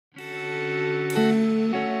Here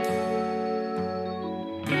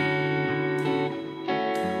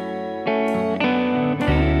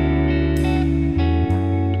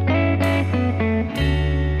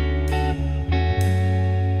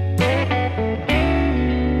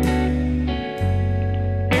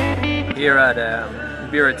at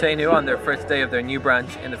Birateinu on their first day of their new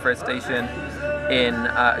branch in the first station in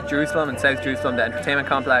Jerusalem, in South Jerusalem, the entertainment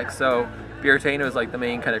complex. So Birateinu is like the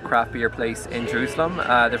main kind of craft beer place in Jerusalem.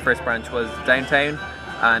 Their first branch was downtown,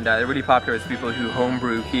 and they're really popular as people who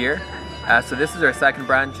homebrew here. So this is their second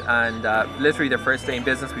branch, and literally their first day in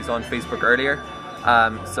business. We saw on Facebook earlier.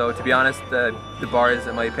 So to be honest, the bars,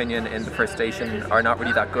 in my opinion, in the first station are not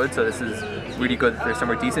really that good. So this is really good. There's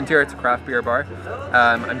somewhere decent here. It's a craft beer bar.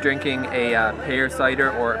 I'm drinking a pear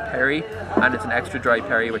cider or perry, and it's an extra dry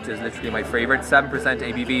perry, which is literally my favorite. 7%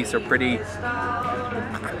 ABV, so pretty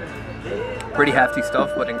hefty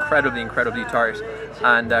stuff, but incredibly tart.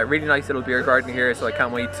 And really nice little beer garden here, so I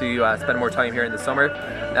can't wait to spend more time here in the summer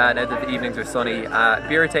now that the evenings are sunny.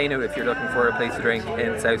 Birateinu, if you're looking for a place to drink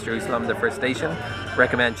in South Jerusalem, the first station,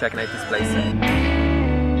 recommend checking out this place.